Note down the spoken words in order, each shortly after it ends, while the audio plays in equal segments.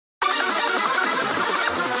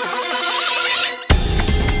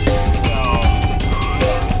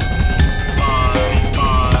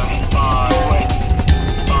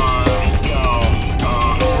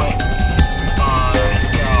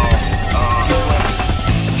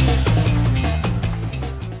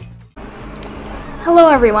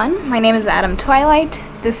Hello everyone, my name is Adam Twilight,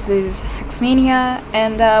 this is Hex Mania,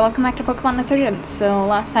 and welcome back to Pokémon Insurgence. So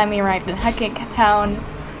last time we arrived in Hex Town,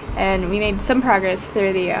 and we made some progress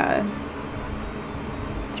through the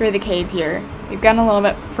cave here. We've gotten a little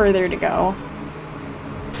bit further to go.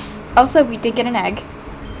 Also, we did get an egg.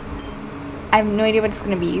 I have no idea what it's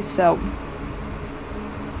going to be, so...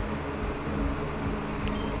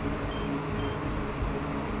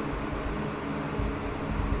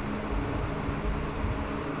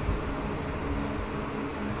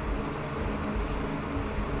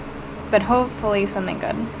 but hopefully something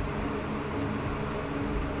good.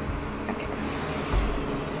 Okay.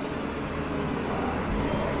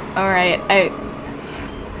 Alright,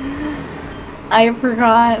 I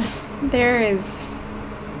forgot there is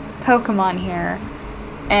Pokémon here,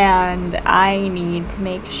 and I need to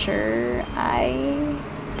make sure I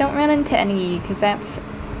don't run into any, because that's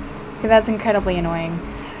incredibly annoying.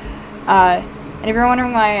 And if you're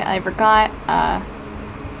wondering why I forgot,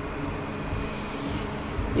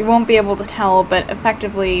 you won't be able to tell, but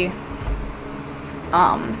effectively,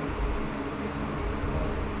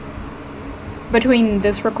 between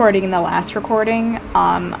this recording and the last recording,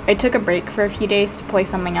 I took a break for a few days to play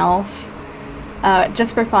something else,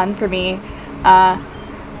 just for fun for me. I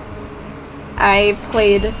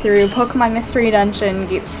played through Pokémon Mystery Dungeon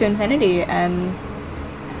Gates to Infinity, and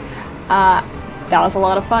that was a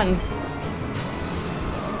lot of fun.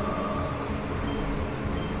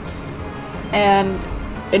 And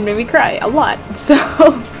it made me cry a lot, so...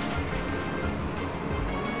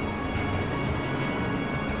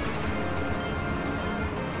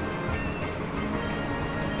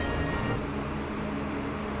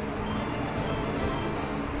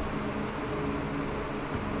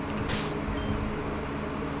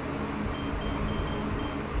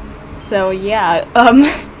 So yeah,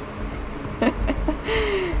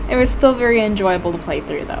 it was still very enjoyable to play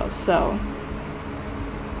through though, so...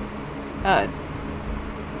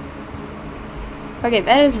 Okay,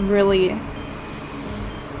 that is really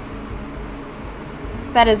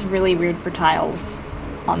weird for tiles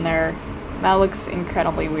on there. That looks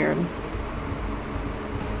incredibly weird.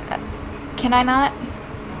 Can I not?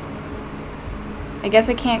 I guess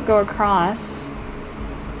I can't go across.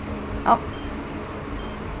 Oh.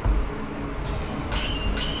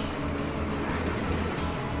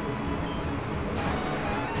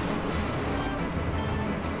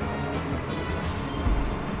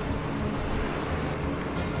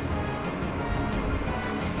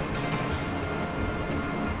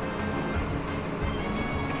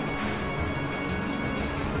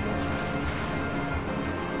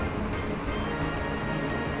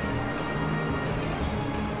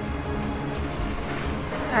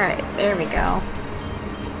 Alright, there we go.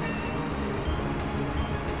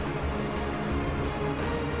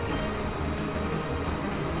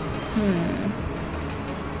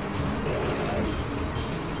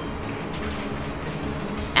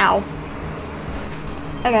 Ow.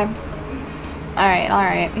 Okay. Alright,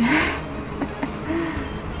 alright.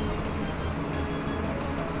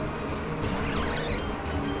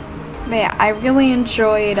 But yeah, I really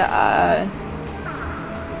enjoyed,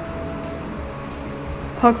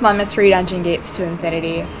 Pokémon Mystery Dungeon Gates to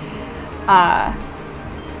Infinity.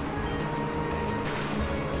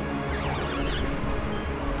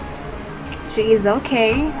 Jeez,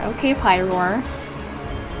 okay, Pyroar.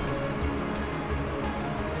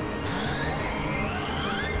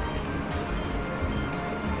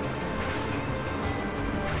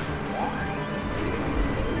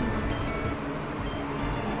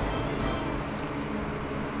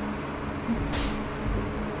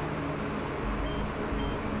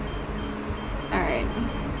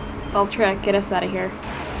 I'll try to get us out of here.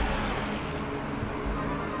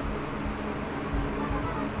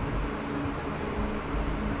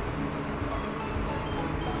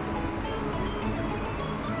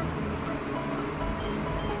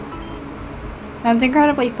 That's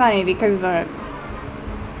incredibly funny because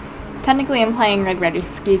technically I'm playing Red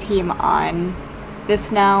Rescue Team on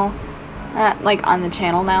this now, like on the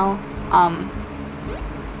channel now.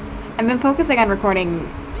 I've been focusing on recording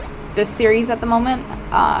this series at the moment,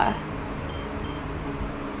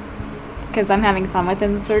 because I'm having fun with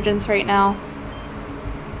Insurgence right now.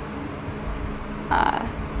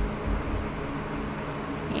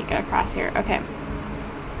 You get across here, okay.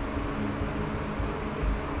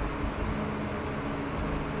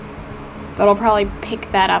 But I'll probably pick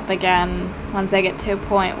that up again once I get to a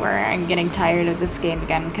point where I'm getting tired of this game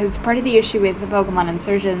again, because part of the issue with the Pokemon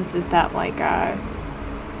Insurgence is that, like,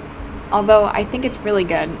 although I think it's really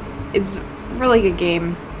good, it's a really good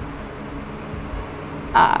game,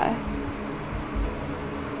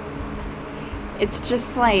 It's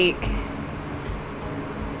just like...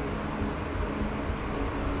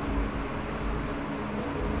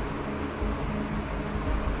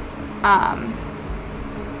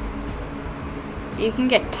 you can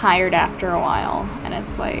get tired after a while, and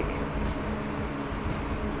it's like...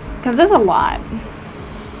 Because there's a lot.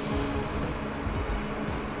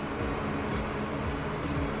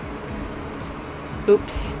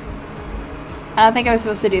 Oops. I don't think I was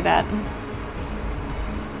supposed to do that.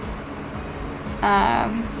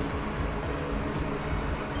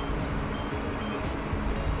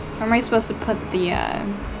 Where am I supposed to put the,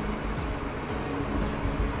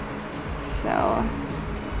 so...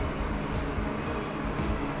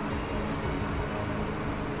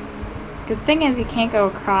 Good thing is you can't go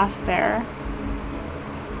across there.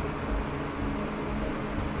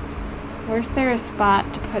 Where's there a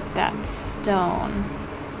spot to put that stone?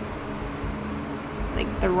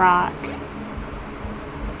 Like the rock.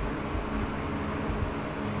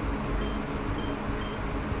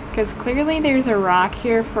 Because clearly there's a rock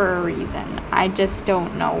here for a reason. I just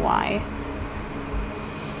don't know why.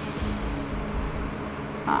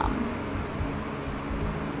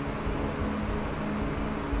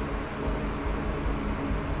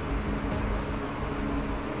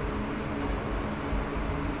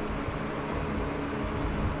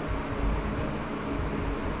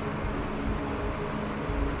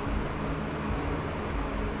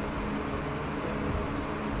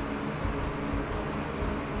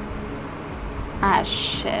 Ah,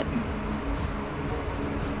 shit.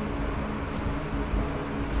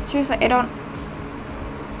 Seriously, I don't...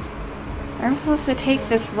 I'm supposed to take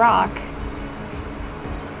this rock.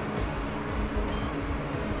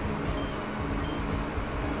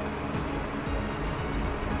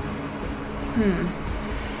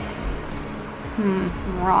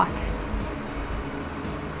 Rock.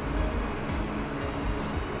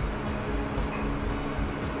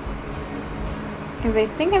 Because I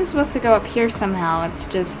think I'm supposed to go up here somehow, it's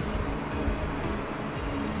just...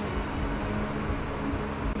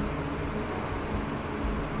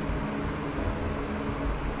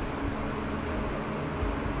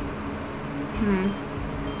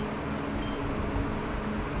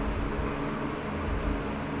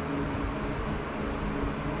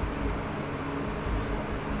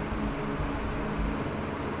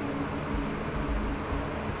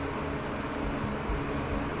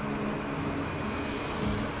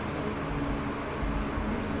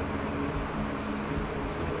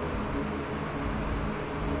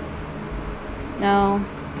 No.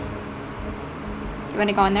 You want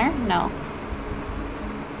to go in there? No.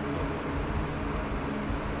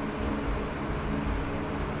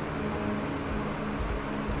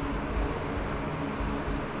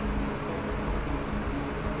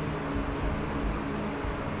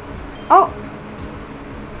 Oh!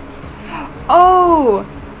 Oh!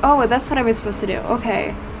 Oh, that's what I was supposed to do.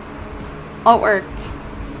 Okay. Oh, it worked.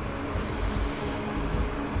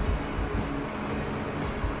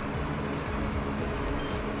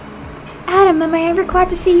 Adam, am I ever glad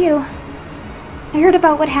to see you? I heard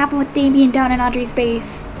about what happened with Damien down in Audrey's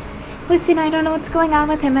base. Listen, I don't know what's going on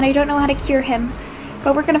with him and I don't know how to cure him.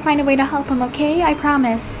 But we're gonna find a way to help him, okay? I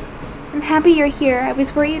promise. I'm happy you're here. I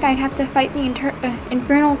was worried I'd have to fight the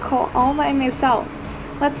infernal cult all by myself.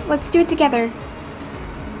 Let's do it together.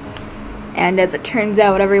 And as it turns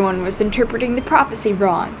out, everyone was interpreting the prophecy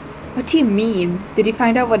wrong. What do you mean? Did you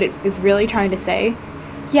find out what it is really trying to say?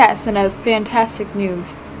 Yes, and that's fantastic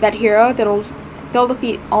news. That hero, they'll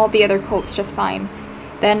defeat all the other cults just fine.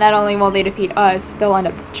 Then not only will they defeat us, they'll end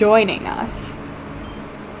up joining us.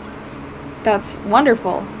 That's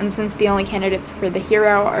wonderful. And since the only candidates for the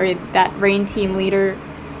hero are that rain team leader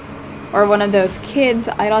or one of those kids,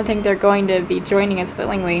 I don't think they're going to be joining us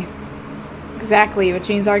willingly. Exactly, which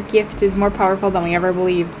means our gift is more powerful than we ever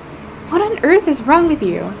believed. What on earth is wrong with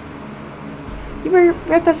you? You were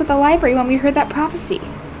with us at the library when we heard that prophecy.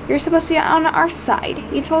 You're supposed to be on our side.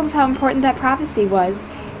 You told us how important that prophecy was.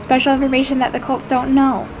 Special information that the cults don't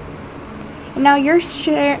know. And now you're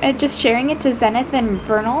just sharing it to Zenith and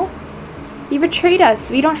Infernal? You betrayed us.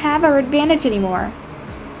 We don't have our advantage anymore.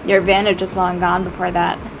 Your advantage is long gone before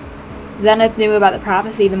that. Zenith knew about the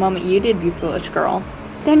prophecy the moment you did, you foolish girl.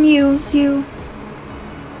 Then you... You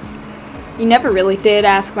never really did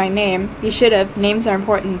ask my name. You should have. Names are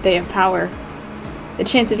important. They have power. The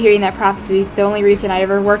chance of hearing that prophecy is the only reason I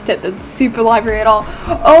ever worked at the super library at all.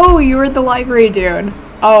 Oh, you were the library dude.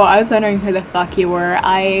 Oh, I was wondering who the fuck you were.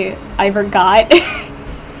 I forgot.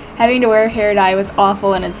 Having to wear hair dye was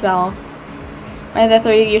awful in itself. When the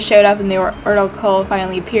three of you showed up and the oracle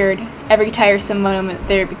finally appeared, every tiresome moment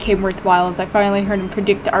there became worthwhile as I finally heard him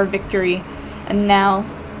predict our victory. And now,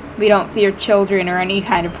 We don't fear children or any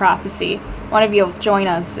kind of prophecy. One of you will join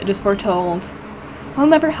us, it is foretold. We'll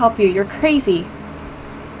never help you, you're crazy.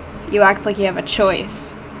 You act like you have a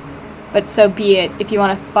choice. But so be it. If you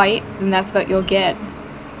want to fight, then that's what you'll get.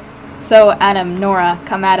 So, Adam, Nora,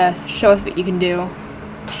 come at us. Show us what you can do.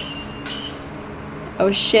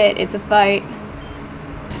 Oh shit, it's a fight.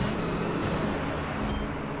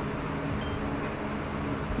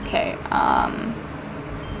 Okay,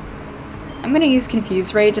 I'm gonna use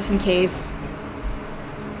Confuse Ray just in case.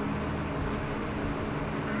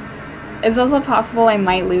 It's also possible I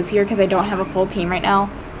might lose here because I don't have a full team right now.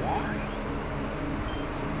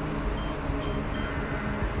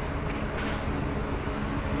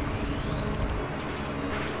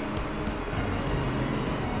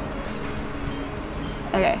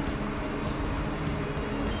 Okay.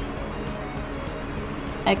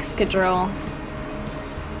 Excadrill.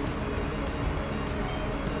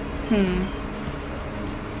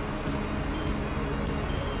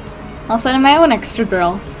 I'll send in my own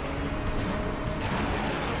Excadrill.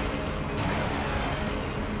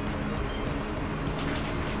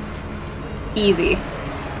 Easy.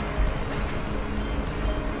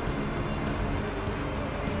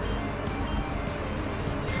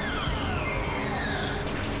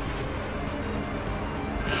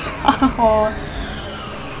 Oh.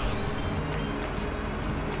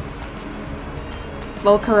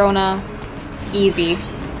 Volcarona. Easy.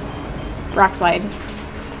 Rock Slide.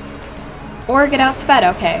 Or get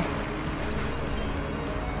outsped, okay.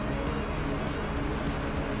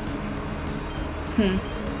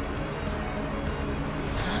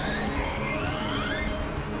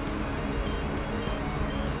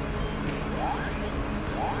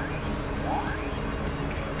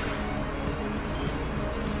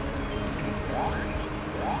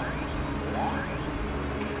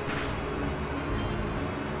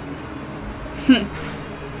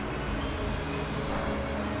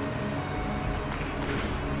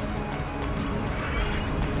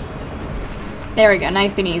 There we go,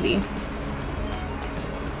 nice and easy.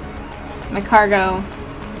 My cargo.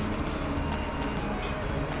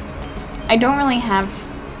 I don't really have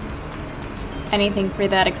anything for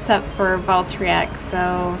that except for Valtryek,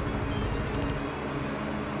 so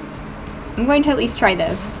I'm going to at least try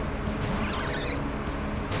this.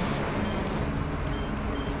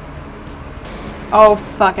 Oh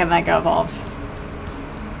fuck, it Mega Evolves.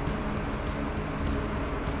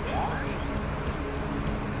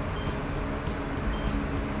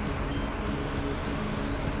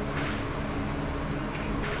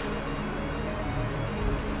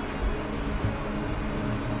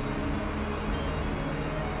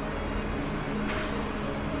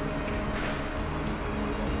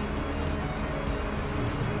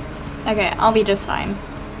 Okay, I'll be just fine.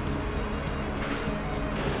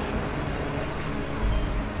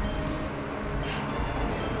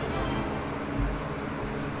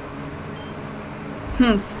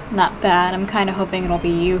 Not bad. I'm kinda hoping it'll be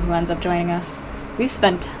you who ends up joining us. We've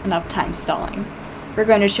spent enough time stalling. We're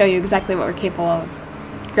going to show you exactly what we're capable of.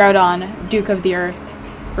 Groudon, Duke of the Earth,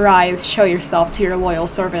 rise, show yourself to your loyal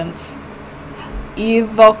servants.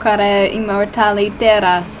 Invocare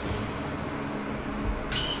immortalitera.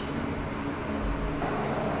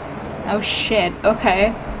 Oh shit,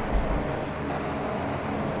 okay.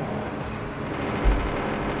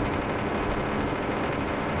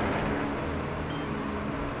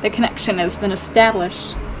 The connection has been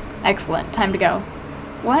established. Excellent, time to go.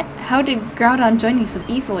 What? How did Groudon join you so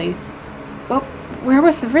easily? Well, where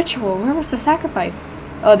was the ritual? Where was the sacrifice?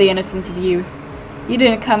 Oh, the innocence of youth. You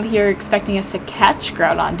didn't come here expecting us to catch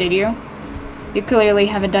Groudon, did you? You clearly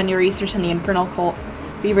haven't done your research on the Infernal Cult.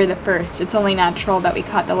 We were the first. It's only natural that we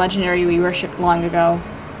caught the legendary we worshipped long ago.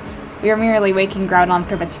 We are merely waking Groudon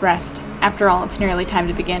from its rest. After all, it's nearly time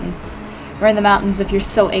to begin. We're in the mountains. If you're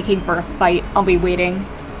still aching for a fight, I'll be waiting.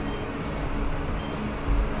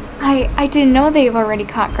 I didn't know they've already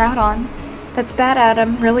caught Groudon. That's bad,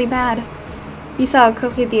 Adam. Really bad. You saw how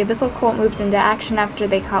quickly the Abyssal Cult moved into action after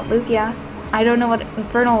they caught Lugia. I don't know what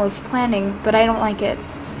Infernal is planning, but I don't like it.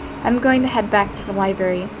 I'm going to head back to the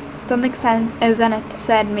library. Something Zenith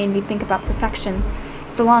said made me think about perfection.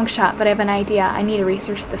 It's a long shot, but I have an idea. I need to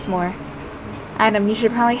research this more. Adam, you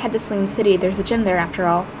should probably head to Selene City. There's a gym there after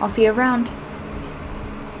all. I'll see you around.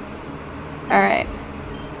 Alright.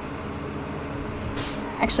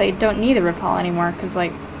 Actually, I don't need a repel anymore, because,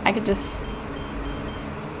 like, I could just...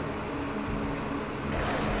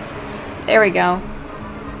 There we go.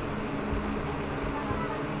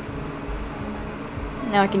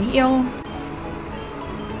 Now I can heal.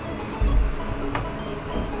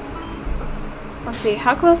 Let's see,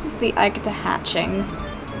 how close is the egg to hatching?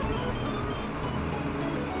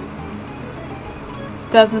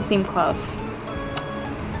 Doesn't seem close.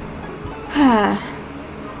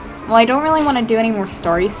 Well, I don't really want to do any more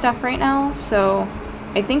story stuff right now, so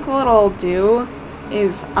I think what I'll do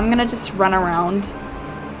is I'm gonna just run around.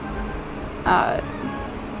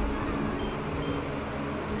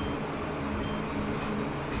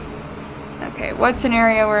 Okay, what's an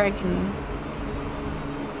area where I can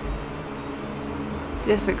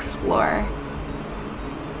just explore?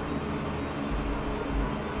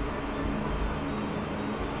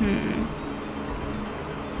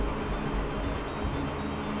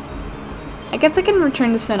 I guess I can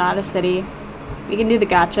return to Sonata City. We can do the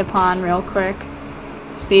gacha pawn real quick.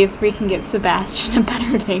 See if we can get Sebastian a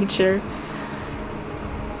better nature.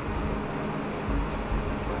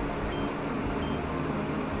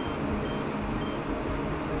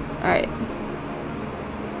 Alright.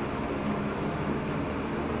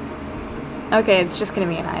 Okay, it's just gonna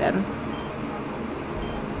be an item.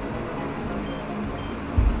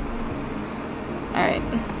 Alright.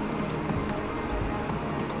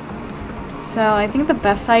 So I think the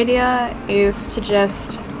best idea is to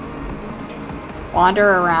just wander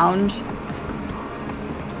around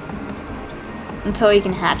until you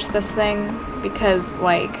can hatch this thing, because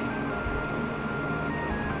like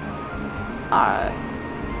I'm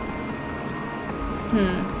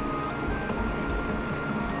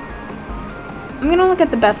gonna look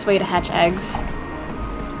at the best way to hatch eggs.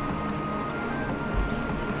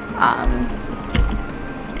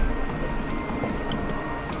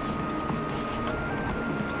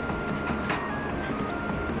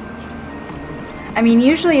 I mean,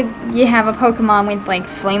 usually you have a Pokemon with, like,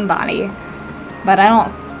 Flame Body, but I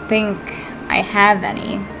don't think I have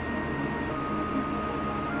any.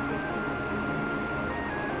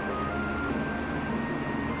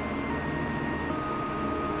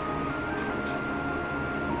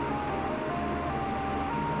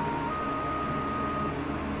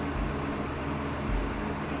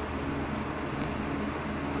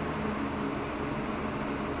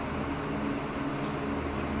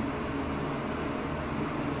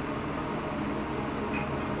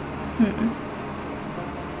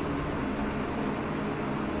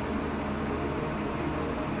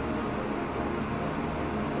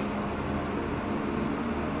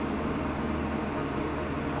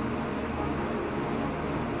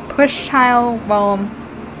 Push tile while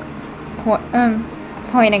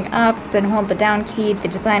pointing up, then hold the down key. The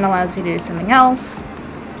design allows you to do something else.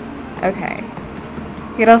 Okay.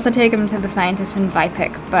 You could also take him to the scientist in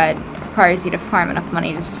Vipik, but it requires you to farm enough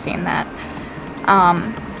money to sustain that.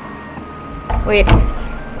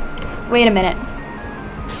 Wait a minute.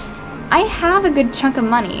 I have a good chunk of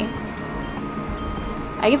money.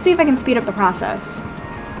 I can see if I can speed up the process.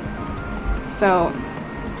 So...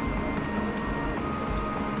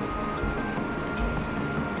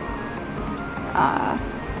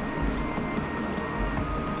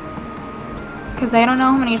 because I don't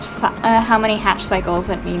know how many hatch cycles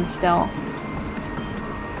it needs still.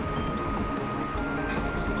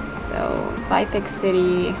 So, Vipik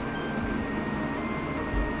City.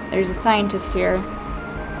 There's a scientist here.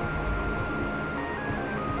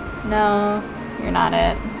 No, you're not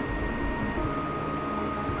it.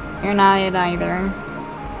 You're not it either.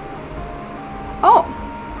 Oh!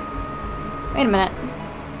 Wait a minute.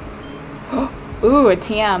 Ooh, a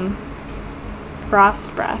TM.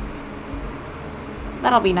 Frost Breath.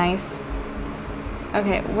 That'll be nice.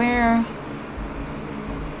 Okay, where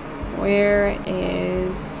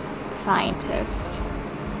is scientist?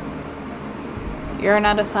 You're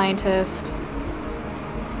not a scientist.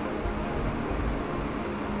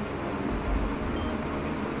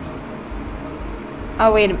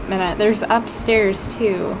 Oh, wait a minute. There's upstairs,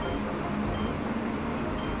 too.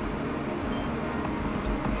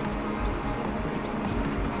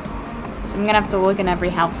 So I'm gonna have to look in every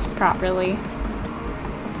house properly.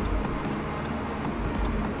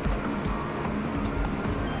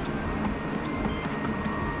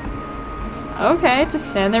 Okay, just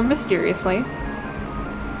stand there mysteriously.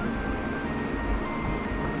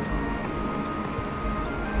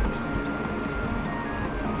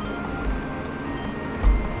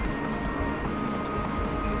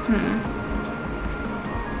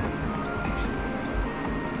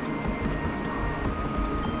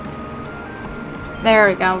 There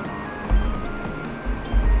we go.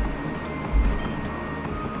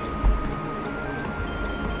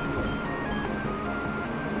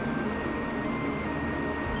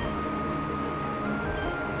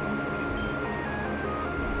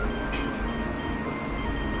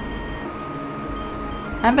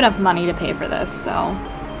 I have enough money to pay for this, so...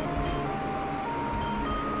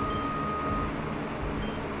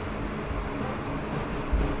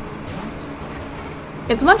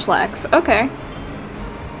 It's Munchlax, okay.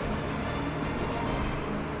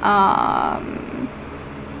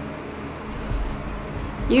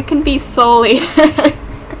 You can be Soul Eater.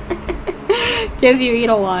 Because you eat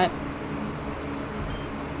a lot.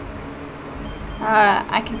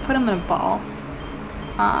 I can put him in a ball.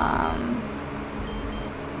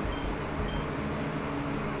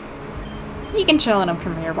 You can chill in a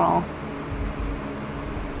Premier Ball.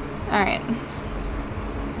 Alright.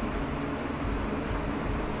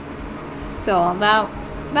 Still, that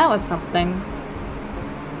was something.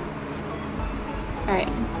 Alright.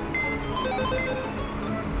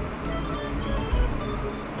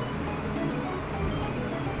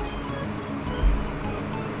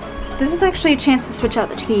 This is actually a chance to switch out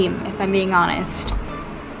the team, if I'm being honest.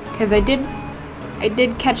 Because I did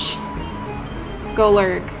catch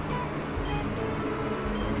Golurk.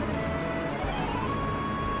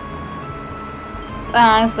 But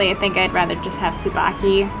honestly, I think I'd rather just have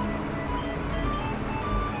Tsubaki.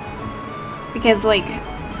 Because, like...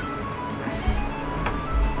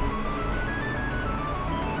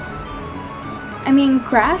 I mean,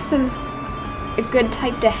 grass is a good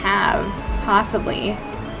type to have, possibly.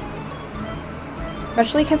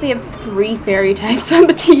 Especially because they have 3 fairy types on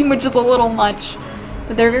the team, which is a little much.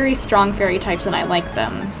 But they're very strong fairy types and I like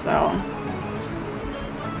them, so...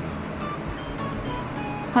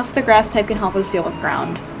 Plus the grass type can help us deal with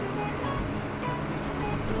ground.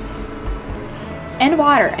 And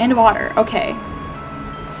water, okay.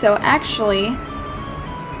 So actually,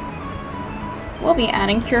 we'll be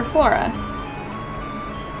adding Cure Flora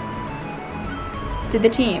to the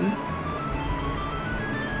team.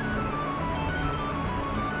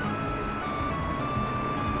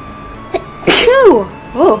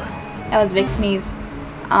 Oh, that was a big sneeze.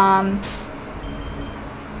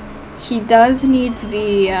 He does need to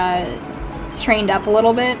be trained up a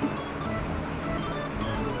little bit.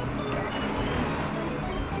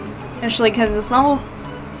 Especially because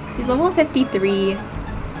he's level 53.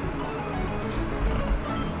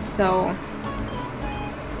 So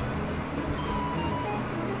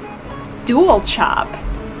dual chop.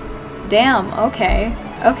 Damn, okay.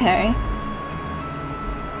 Okay.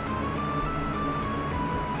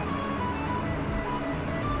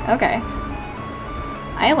 Okay.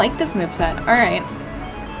 I like this moveset. Alright.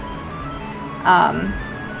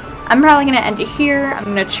 I'm probably gonna end it here. I'm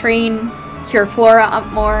gonna train Cure Flora up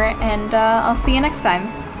more, and I'll see you next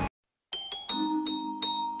time.